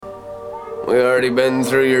We've already been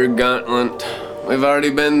through your gauntlet. We've already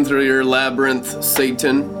been through your labyrinth,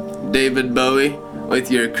 Satan, David Bowie, with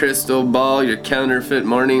your crystal ball, your counterfeit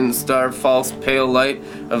morning star, false pale light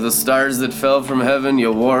of the stars that fell from heaven,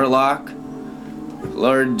 you warlock.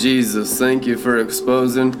 Lord Jesus, thank you for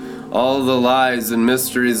exposing all the lies and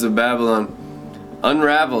mysteries of Babylon,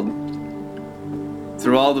 unraveled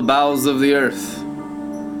through all the bowels of the earth,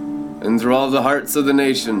 and through all the hearts of the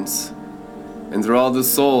nations, and through all the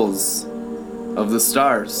souls of the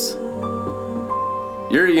stars.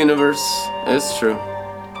 Your universe is true.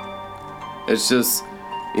 It's just,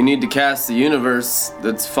 you need to cast the universe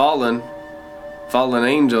that's fallen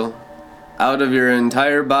angel, out of your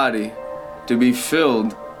entire body to be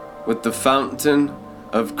filled with the fountain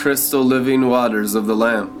of crystal living waters of the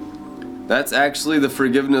Lamb. That's actually the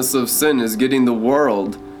forgiveness of sin, is getting the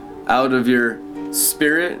world out of your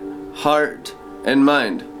spirit, heart, and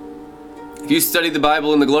mind. If you study the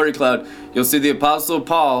Bible in the Glory Cloud, you'll see the Apostle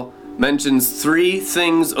Paul mentions 3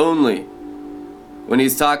 things only when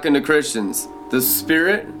he's talking to Christians: the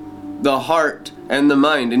spirit, the heart, and the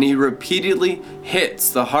mind. And he repeatedly hits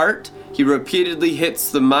the heart, he repeatedly hits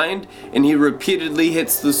the mind, and he repeatedly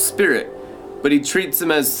hits the spirit. But he treats them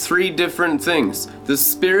as 3 different things. The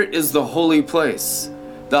spirit is the holy place,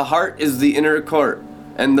 the heart is the inner court,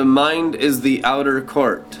 and the mind is the outer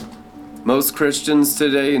court. Most Christians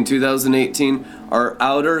today in 2018 are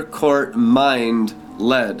outer court mind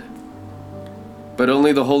led. But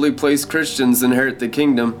only the holy place Christians inherit the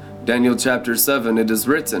kingdom. Daniel chapter 7, it is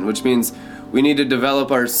written, which means we need to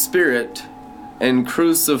develop our spirit and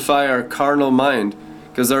crucify our carnal mind,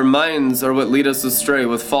 because our minds are what lead us astray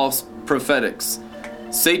with false prophetics.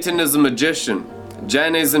 Satan is a magician.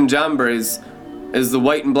 Jannes and Jambres is the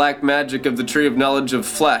white and black magic of the tree of knowledge of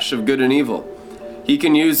flesh, of good and evil. He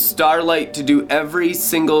can use starlight to do every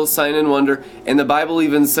single sign and wonder, and the Bible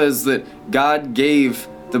even says that God gave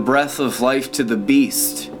the breath of life to the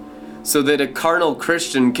beast so that a carnal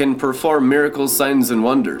Christian can perform miracles, signs, and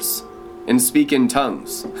wonders and speak in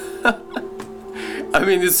tongues. I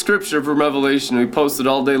mean, this scripture from Revelation, we post it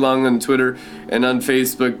all day long on Twitter and on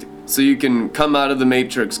Facebook, so you can come out of the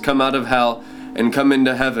matrix, come out of hell, and come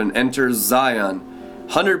into heaven, enter Zion,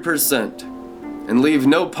 100%, and leave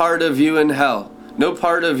no part of you in hell, no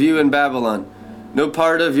part of you in Babylon, no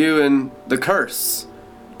part of you in the curse,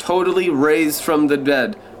 totally raised from the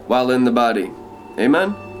dead while in the body.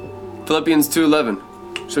 Amen? Philippians 2:11.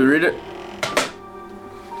 Should we read it?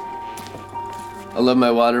 I love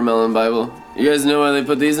my watermelon Bible. You guys know why they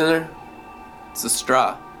put these in there? It's a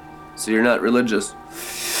straw, so you're not religious.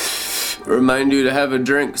 Remind you to have a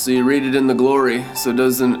drink so you read it in the glory, so it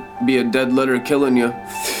doesn't be a dead letter killing you.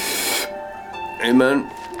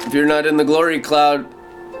 Amen. If you're not in the glory cloud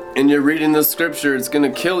and you're reading the scripture, it's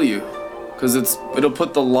going to kill you, because it'll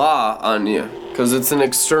put the law on you, because it's an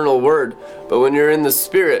external word. But when you're in the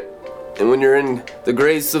spirit, and when you're in the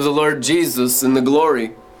grace of the Lord Jesus in the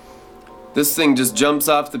glory, this thing just jumps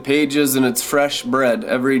off the pages, and it's fresh bread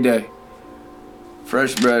every day.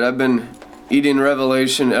 Fresh bread. I've been eating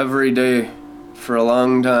Revelation every day for a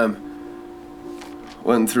long time.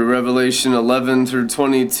 Went through Revelation 11 through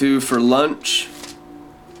 22 for lunch.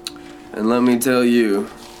 And let me tell you,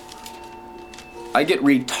 I get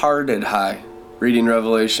retarded high reading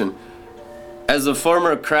Revelation. As a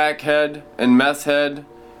former crackhead and meth head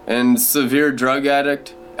and severe drug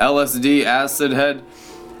addict, LSD, acid head,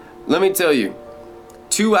 let me tell you,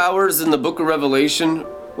 2 hours in the book of Revelation,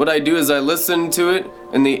 what I do is I listen to it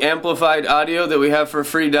in the amplified audio that we have for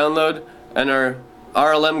free download in our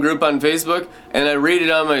RLM group on Facebook, and I read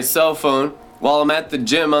it on my cell phone while I'm at the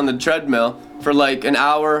gym on the treadmill for like an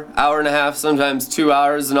hour, hour and a half, sometimes 2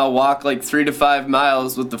 hours, and I'll walk like 3 to 5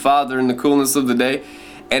 miles with the Father in the coolness of the day,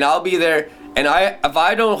 and I'll be there, and if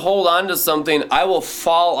I don't hold on to something, I will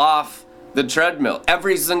fall off the treadmill.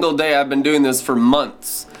 Every single day. I've been doing this for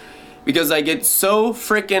months, because I get so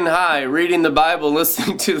freaking high reading the Bible,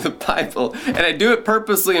 listening to the Bible, and I do it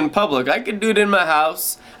purposely in public. I could do it in my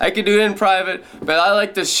house, I could do it in private, but I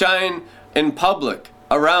like to shine in public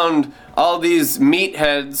around all these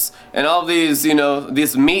meatheads and all these,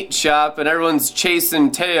 this meat shop, and everyone's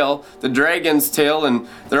chasing tail, the dragon's tail, and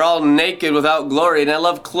they're all naked without glory, and I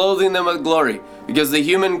love clothing them with glory, because the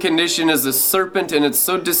human condition is a serpent, and it's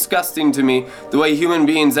so disgusting to me the way human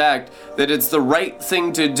beings act, that it's the right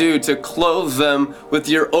thing to do to clothe them with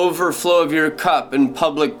your overflow of your cup in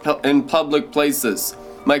public places.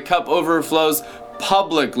 My cup overflows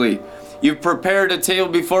publicly. You've prepared a table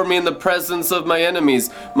before me in the presence of my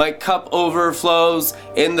enemies. My cup overflows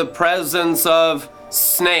in the presence of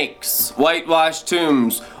snakes, whitewashed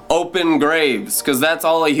tombs, open graves, because that's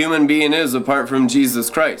all a human being is apart from Jesus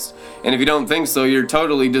Christ. And if you don't think so, you're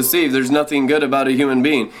totally deceived. There's nothing good about a human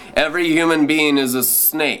being. Every human being is a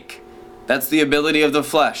snake. That's the ability of the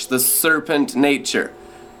flesh, the serpent nature.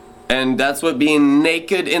 And that's what being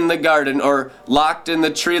naked in the garden or locked in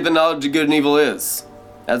the tree of the knowledge of good and evil is.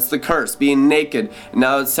 That's the curse, being naked.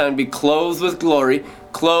 Now it's time to be clothed with glory,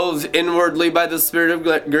 clothed inwardly by the Spirit of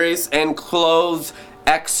grace, and clothed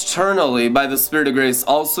externally by the Spirit of grace,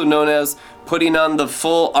 also known as putting on the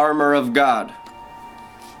full armor of God.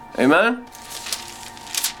 Amen?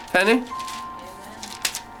 Penny?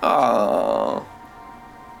 Oh.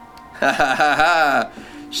 Ha ha ha ha.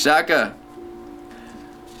 Shaka.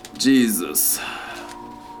 Jesus.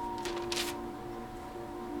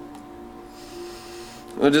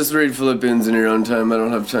 Well, just read Philippians in your own time. I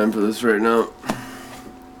don't have time for this right now.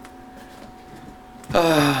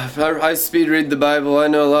 I speed read the Bible. I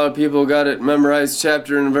know a lot of people got it memorized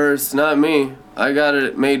chapter and verse. Not me. I got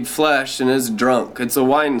it made flesh and is drunk. It's a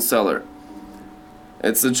wine cellar.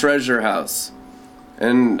 It's a treasure house.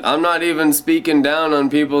 And I'm not even speaking down on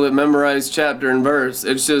people that memorize chapter and verse.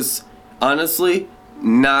 It's just, honestly,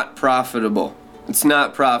 not profitable. It's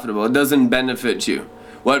not profitable. It doesn't benefit you.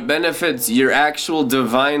 What benefits your actual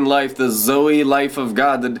divine life, the Zoe life of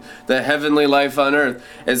God, the heavenly life on earth,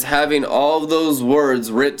 is having all those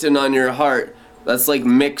words written on your heart. That's like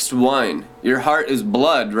mixed wine. Your heart is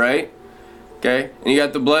blood, right? Okay? And you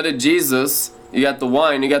got the blood of Jesus, you got the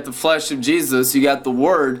wine, you got the flesh of Jesus, you got the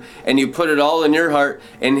word, and you put it all in your heart,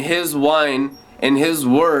 and his wine and his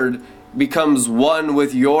word becomes one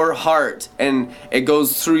with your heart, and it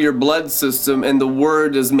goes through your blood system, and the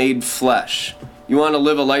word is made flesh. You want to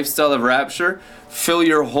live a lifestyle of rapture? Fill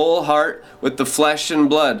your whole heart with the flesh and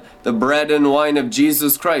blood, the bread and wine of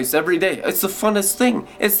Jesus Christ every day. It's the funnest thing.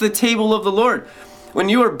 It's the table of the Lord. When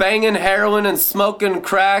you are banging heroin and smoking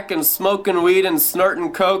crack and smoking weed and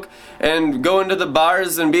snorting coke and going to the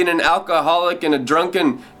bars and being an alcoholic and a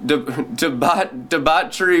drunken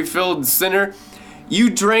debauchery-filled sinner, you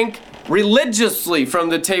drink religiously from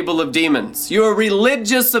the table of demons. You are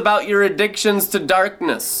religious about your addictions to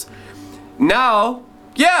darkness. Now,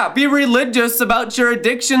 be religious about your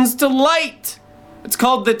addictions to light. It's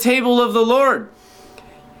called the table of the Lord.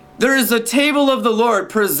 There is a table of the Lord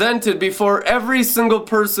presented before every single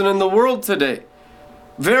person in the world today.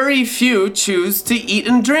 Very few choose to eat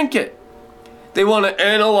and drink it. They want to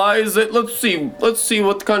analyze it. Let's see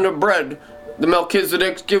what kind of bread the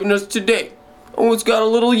Melchizedek's given us today. Oh, it's got a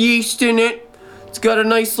little yeast in it. It's got a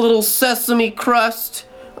nice little sesame crust.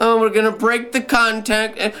 Oh, we're going to break the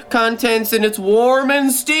contents, and it's warm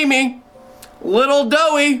and steamy. Little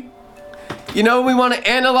doughy. You know, we want to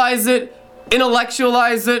analyze it,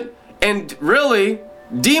 intellectualize it, and really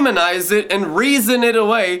demonize it and reason it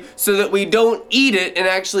away so that we don't eat it and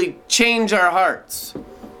actually change our hearts.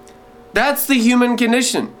 That's the human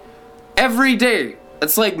condition. Every day,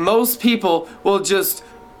 it's like most people will just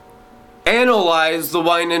analyze the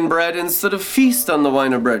wine and bread instead of feast on the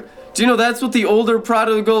wine and bread. Do you know that's what the older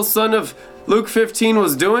prodigal son of Luke 15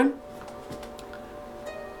 was doing?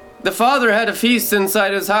 The father had a feast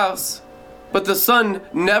inside his house, but the son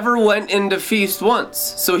never went in to feast once.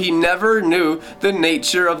 So he never knew the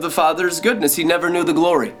nature of the Father's goodness. He never knew the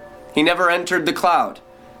glory. He never entered the cloud.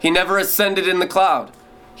 He never ascended in the cloud.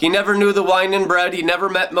 He never knew the wine and bread. He never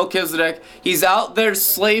met Melchizedek. He's out there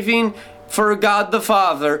slaving for God the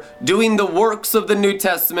Father, doing the works of the New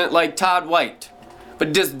Testament like Todd White.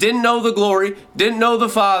 But just didn't know the glory, didn't know the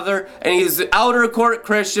Father, and he's an outer court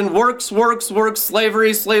Christian, works, slavery,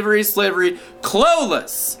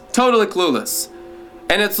 clueless, totally clueless.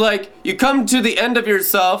 And it's like you come to the end of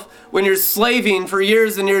yourself when you're slaving for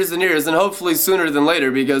years and years and years, and hopefully sooner than later,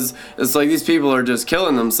 because it's like these people are just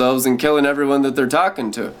killing themselves and killing everyone that they're talking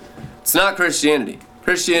to. It's not Christianity.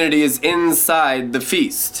 Christianity is inside the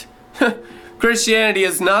feast. Christianity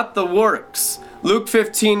is not the works. Luke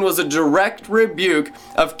 15 was a direct rebuke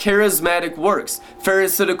of charismatic works,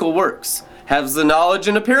 pharisaical works. Has the knowledge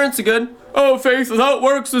and appearance of good. Oh, faith without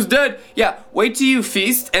works is dead. Yeah, wait till you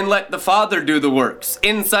feast and let the Father do the works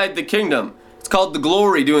inside the kingdom. It's called the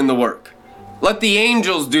glory doing the work. Let the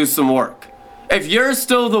angels do some work. If you're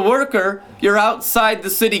still the worker, you're outside the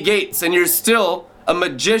city gates and you're still a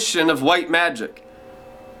magician of white magic.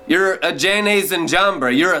 You're a Jannes and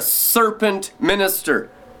Jambres. You're a serpent minister.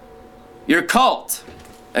 You're cult,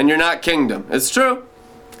 and you're not kingdom. It's true.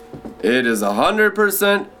 It is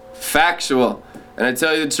 100% factual. And I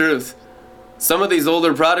tell you the truth, some of these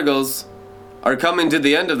older prodigals are coming to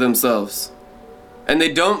the end of themselves. And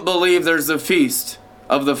they don't believe there's a feast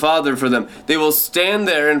of the Father for them. They will stand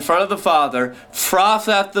there in front of the Father, froth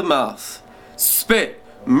at the mouth, spit,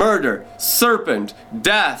 murder, serpent,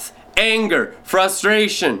 death, anger,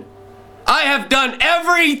 frustration. I have done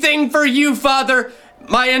everything for you, Father,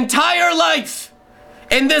 my entire life.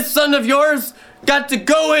 And this son of yours got to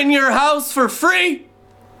go in your house for free.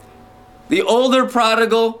 The older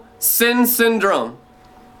prodigal sin syndrome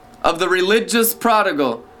of the religious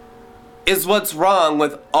prodigal is what's wrong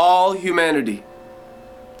with all humanity.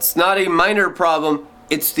 It's not a minor problem,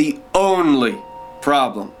 it's the only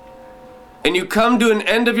problem. And you come to an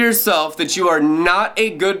end of yourself that you are not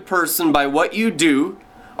a good person by what you do,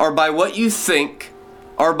 or by what you think,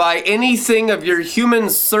 or by anything of your human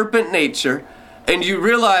serpent nature, and you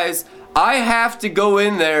realize, I have to go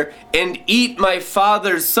in there and eat my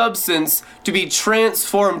Father's substance to be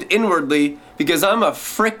transformed inwardly because I'm a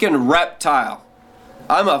frickin' reptile.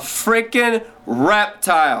 I'm a frickin'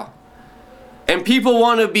 reptile. And people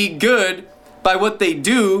want to be good by what they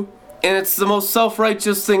do, and it's the most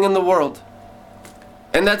self-righteous thing in the world.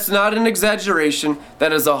 And that's not an exaggeration.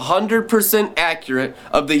 That is 100% accurate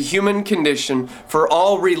of the human condition for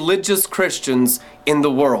all religious Christians in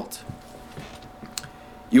the world.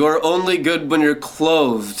 You are only good when you're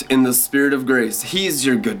clothed in the Spirit of grace. He's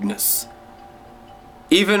your goodness.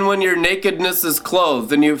 Even when your nakedness is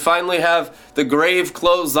clothed and you finally have the grave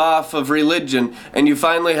clothes off of religion and you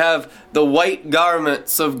finally have the white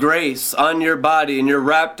garments of grace on your body and you're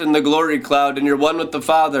wrapped in the glory cloud and you're one with the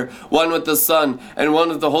Father, one with the Son, and one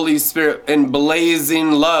with the Holy Spirit in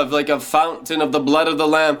blazing love like a fountain of the blood of the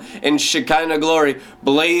Lamb in Shekinah glory,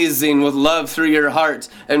 blazing with love through your heart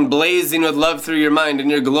and blazing with love through your mind,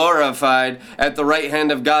 and you're glorified at the right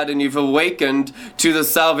hand of God and you've awakened to the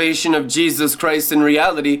salvation of Jesus Christ in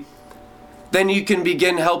reality, then you can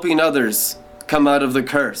begin helping others come out of the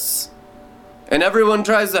curse. And everyone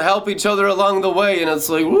tries to help each other along the way, and it's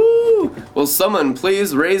like, woo! Will someone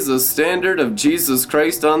please raise the standard of Jesus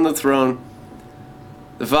Christ on the throne?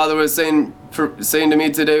 The Father was saying to me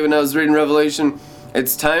today when I was reading Revelation,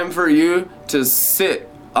 it's time for you to sit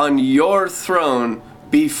on your throne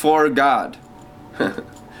before God.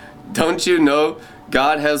 Don't you know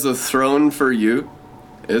God has a throne for you?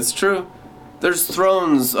 It's true. There's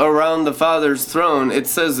thrones around the Father's throne, it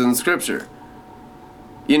says in Scripture.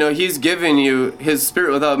 You know, He's given you His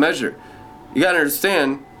Spirit without measure. You gotta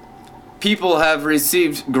understand, people have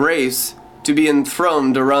received grace to be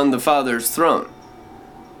enthroned around the Father's throne.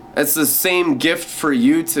 It's the same gift for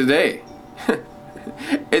you today.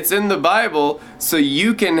 It's in the Bible so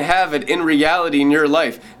you can have it in reality in your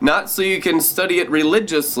life, not so you can study it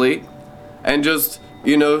religiously and just,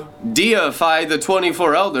 deify the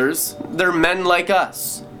 24 elders. They're men like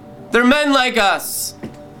us. They're men like us.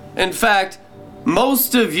 In fact,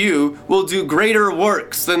 most of you will do greater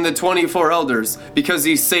works than the 24 elders because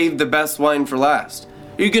He saved the best wine for last.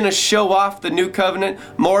 You're going to show off the new covenant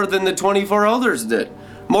more than the 24 elders did.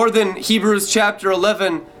 More than Hebrews chapter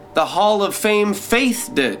 11, the Hall of Fame faith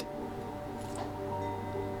did.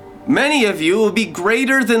 Many of you will be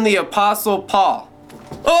greater than the Apostle Paul.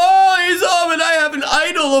 And I have an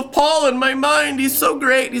idol of Paul in my mind. He's so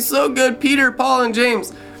great. He's so good. Peter, Paul, and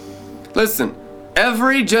James. Listen,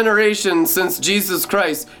 every generation since Jesus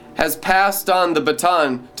Christ has passed on the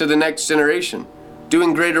baton to the next generation,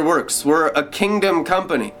 doing greater works. We're a kingdom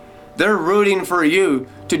company. They're rooting for you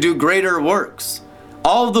to do greater works.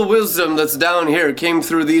 All the wisdom that's down here came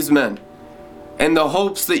through these men, and the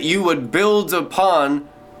hopes that you would build upon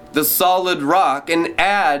the solid rock and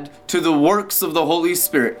add to the works of the Holy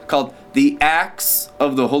Spirit, called the Acts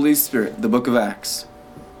of the Holy Spirit, the book of Acts.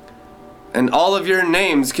 And all of your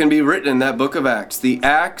names can be written in that book of Acts, the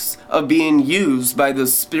acts of being used by the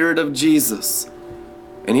Spirit of Jesus.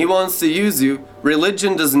 And He wants to use you.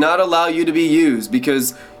 Religion does not allow you to be used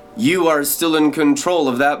because you are still in control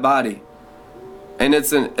of that body. And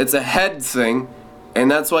it's a head thing,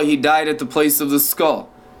 and that's why He died at the place of the skull.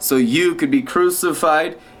 So you could be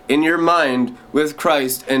crucified in your mind with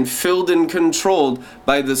Christ and filled and controlled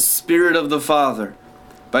by the Spirit of the Father,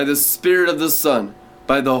 by the Spirit of the Son,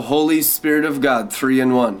 by the Holy Spirit of God, 3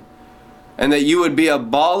 in 1. And that you would be a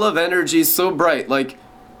ball of energy so bright, like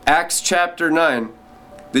Acts chapter 9,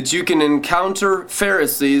 that you can encounter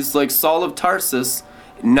Pharisees like Saul of Tarsus,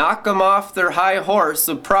 knock them off their high horse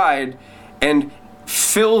of pride, and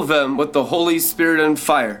fill them with the Holy Spirit and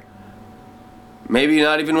fire. Maybe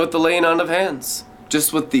not even with the laying on of hands,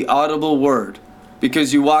 just with the audible word.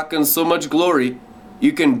 Because you walk in so much glory,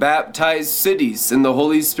 you can baptize cities in the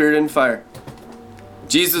Holy Spirit and fire.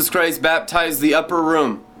 Jesus Christ baptized the upper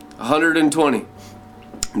room, 120,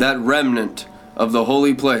 that remnant of the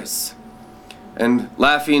holy place. And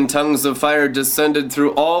laughing tongues of fire descended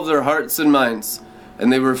through all of their hearts and minds,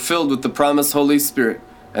 and they were filled with the promised Holy Spirit,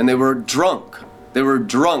 and they were drunk They were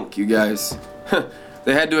drunk, you guys.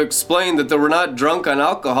 They had to explain that they were not drunk on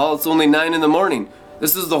alcohol. It's only 9 in the morning.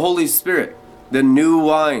 This is the Holy Spirit, the new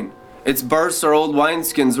wine. It's burst our old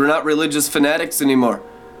wineskins. We're not religious fanatics anymore.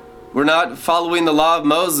 We're not following the law of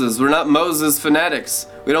Moses. We're not Moses fanatics.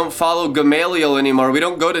 We don't follow Gamaliel anymore. We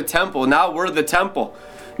don't go to temple. Now we're the temple.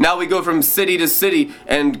 Now we go from city to city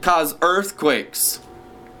and cause earthquakes.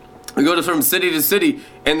 We go from city to city,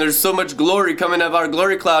 and there's so much glory coming out of our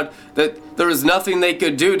glory cloud that there was nothing they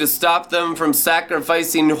could do to stop them from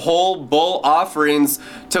sacrificing whole bull offerings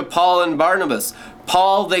to Paul and Barnabas.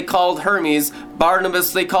 Paul they called Hermes,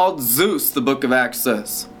 Barnabas they called Zeus, the book of Acts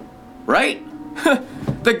says. Right?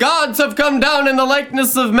 The gods have come down in the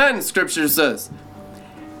likeness of men, scripture says.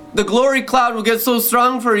 The glory cloud will get so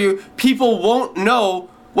strong for you, people won't know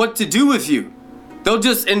what to do with you. They'll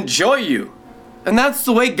just enjoy you. And that's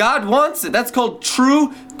the way God wants it. That's called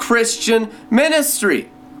true Christian ministry.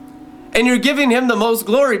 And you're giving him the most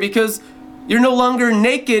glory because you're no longer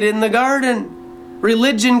naked in the garden.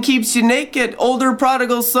 Religion keeps you naked. Older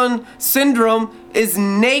prodigal son syndrome is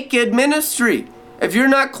naked ministry. If you're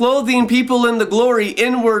not clothing people in the glory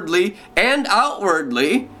inwardly and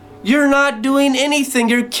outwardly, you're not doing anything.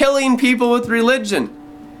 You're killing people with religion.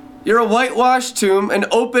 You're a whitewashed tomb, an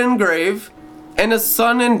open grave, and a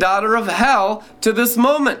son and daughter of hell to this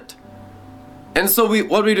moment. And so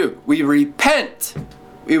what do? We repent.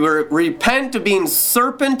 We repent of being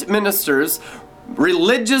serpent ministers,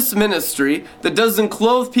 religious ministry that doesn't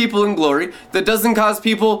clothe people in glory, that doesn't cause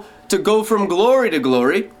people to go from glory to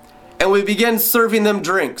glory, and we begin serving them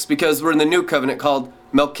drinks because we're in the new covenant called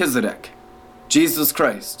Melchizedek, Jesus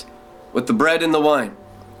Christ, with the bread and the wine.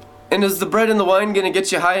 And is the bread and the wine going to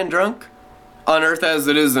get you high and drunk? On earth as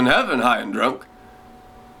it is in heaven, high and drunk.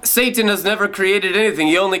 Satan has never created anything.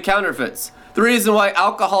 He only counterfeits. The reason why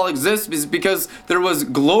alcohol exists is because there was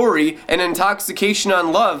glory and intoxication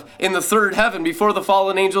on love in the third heaven before the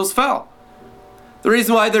fallen angels fell. The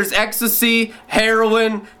reason why there's ecstasy,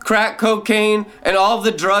 heroin, crack cocaine, and all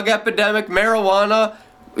the drug epidemic, marijuana,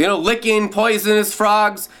 licking poisonous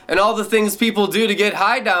frogs, and all the things people do to get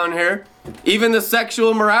high down here, even the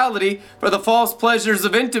sexual morality for the false pleasures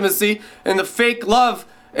of intimacy and the fake love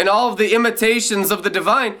and all of the imitations of the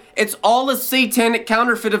divine, it's all a satanic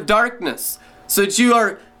counterfeit of darkness. So that you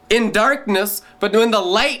are in darkness, but when the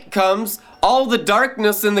light comes, all the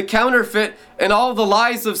darkness and the counterfeit and all the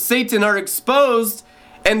lies of Satan are exposed,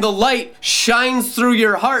 and the light shines through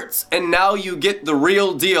your hearts, and now you get the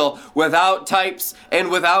real deal without types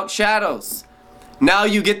and without shadows. Now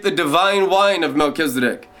you get the divine wine of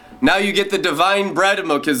Melchizedek. Now you get the divine bread of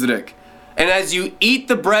Melchizedek. And as you eat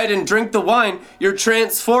the bread and drink the wine, you're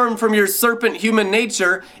transformed from your serpent human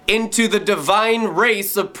nature into the divine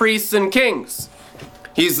race of priests and kings.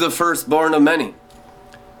 He's the firstborn of many.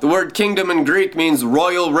 The word kingdom in Greek means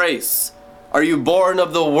royal race. Are you born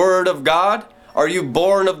of the word of God? Are you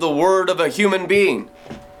born of the word of a human being?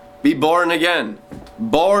 Be born again.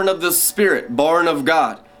 Born of the Spirit, born of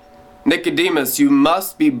God. Nicodemus, you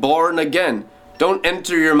must be born again. Don't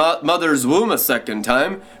enter your mother's womb a second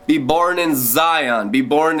time. Be born in Zion. Be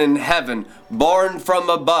born in heaven. Born from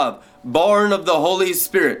above. Born of the Holy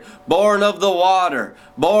Spirit. Born of the water.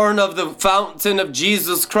 Born of the fountain of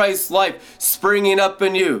Jesus Christ's life springing up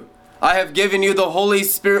in you. I have given you the Holy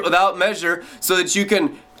Spirit without measure so that you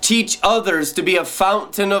can teach others to be a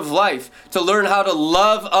fountain of life, to learn how to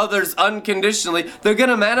love others unconditionally. They're going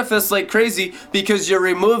to manifest like crazy because you're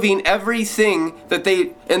removing everything that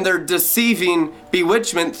they, in their deceiving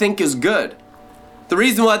bewitchment, think is good. The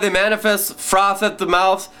reason why they manifest froth at the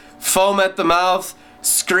mouth, foam at the mouth,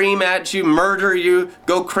 scream at you, murder you,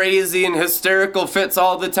 go crazy in hysterical fits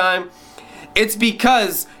all the time, it's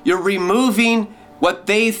because you're removing what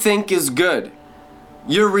they think is good.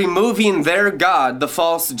 You're removing their God, the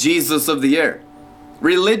false Jesus of the air.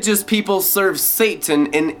 Religious people serve Satan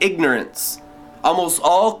in ignorance. Almost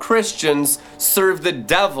all Christians serve the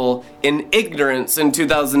devil in ignorance in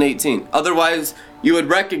 2018. Otherwise, you would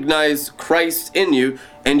recognize Christ in you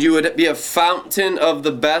and you would be a fountain of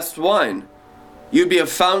the best wine. You'd be a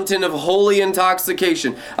fountain of holy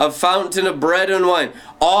intoxication, a fountain of bread and wine.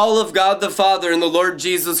 All of God the Father and the Lord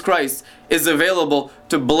Jesus Christ is available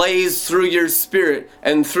to blaze through your spirit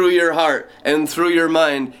and through your heart and through your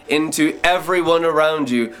mind into everyone around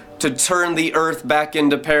you to turn the earth back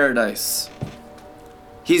into paradise.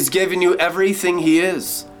 He's given you everything He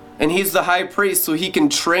is. And He's the high priest, so He can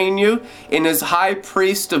train you in His high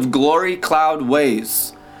priest of glory cloud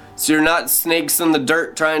ways. So you're not snakes in the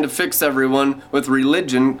dirt trying to fix everyone with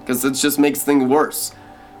religion, because it just makes things worse.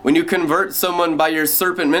 When you convert someone by your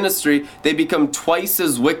serpent ministry, they become twice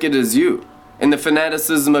as wicked as you in the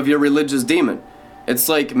fanaticism of your religious demon. It's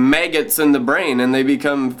like maggots in the brain, and they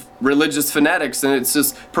become religious fanatics, and it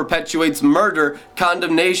just perpetuates murder,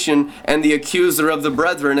 condemnation, and the accuser of the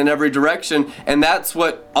brethren in every direction. And that's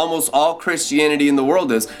what almost all Christianity in the world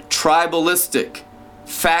is. Tribalistic.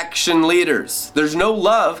 Faction leaders. There's no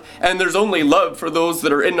love, and there's only love for those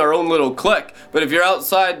that are in our own little clique. But if you're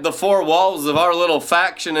outside the four walls of our little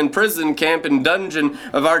faction and prison camp and dungeon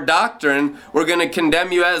of our doctrine, we're going to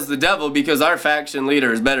condemn you as the devil because our faction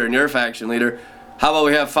leader is better than your faction leader. How about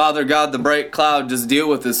we have Father God, the bright cloud, just deal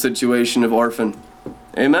with this situation of orphan?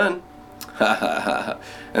 Amen. And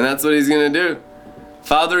that's what he's going to do.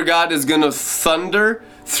 Father God is going to thunder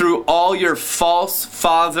through all your false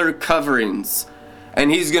father coverings.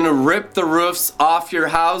 And he's going to rip the roofs off your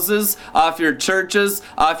houses, off your churches,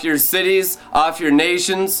 off your cities, off your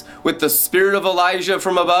nations, with the spirit of Elijah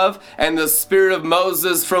from above and the spirit of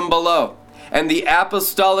Moses from below. And the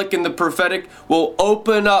apostolic and the prophetic will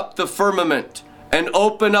open up the firmament and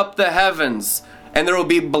open up the heavens. And there will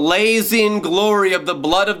be blazing glory of the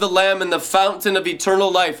blood of the Lamb and the fountain of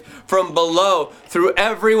eternal life from below, through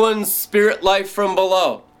everyone's spirit life from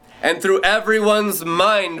below, and through everyone's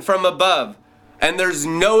mind from above. And there's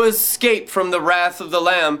no escape from the wrath of the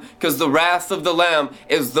Lamb, because the wrath of the Lamb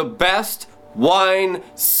is the best wine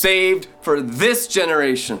saved for this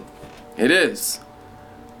generation. It is.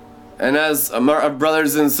 And as our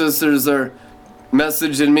brothers and sisters are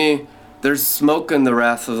messaging me, they're smoking the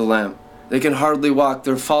wrath of the Lamb. They can hardly walk.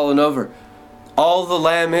 They're falling over. All the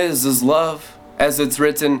Lamb is love. As it's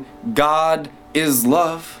written, God is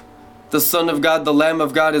love. The Son of God, the Lamb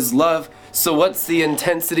of God is love. So what's the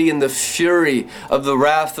intensity and the fury of the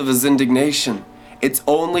wrath of his indignation? It's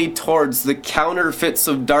only towards the counterfeits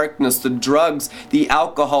of darkness, the drugs, the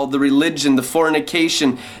alcohol, the religion, the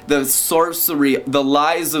fornication, the sorcery, the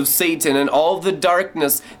lies of Satan, and all the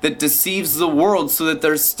darkness that deceives the world so that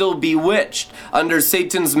they're still bewitched under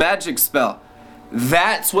Satan's magic spell.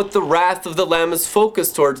 That's what the wrath of the Lamb is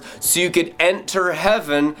focused towards, so you could enter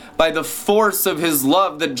heaven by the force of his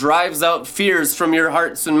love that drives out fears from your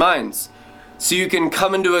hearts and minds. So you can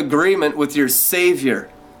come into agreement with your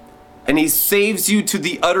Savior. And he saves you to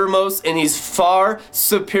the uttermost, and he's far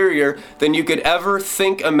superior than you could ever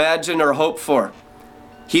think, imagine, or hope for.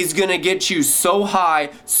 He's going to get you so high,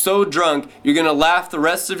 so drunk, you're going to laugh the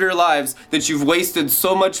rest of your lives that you've wasted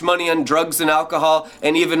so much money on drugs and alcohol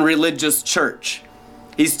and even religious church.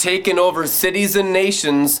 He's taken over cities and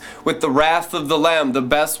nations with the wrath of the Lamb, the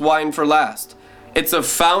best wine for last. It's a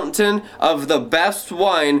fountain of the best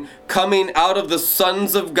wine coming out of the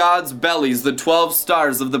sons of God's bellies, the 12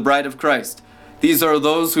 stars of the bride of Christ. These are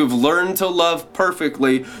those who've learned to love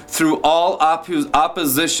perfectly through all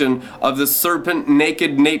opposition of the serpent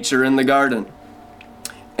naked nature in the garden.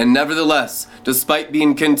 And nevertheless, despite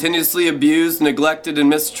being continuously abused, neglected, and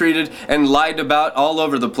mistreated, and lied about all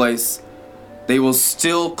over the place, they will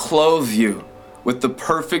still clothe you with the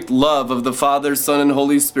perfect love of the Father, Son, and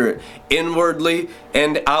Holy Spirit, inwardly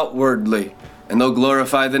and outwardly. And they'll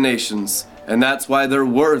glorify the nations. And that's why they're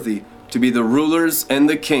worthy to be the rulers and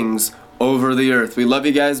the kings over the earth. We love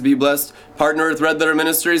you guys. Be blessed. Partner with Red Letter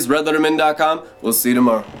Ministries, redlettermin.com. We'll see you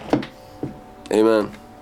tomorrow. Amen.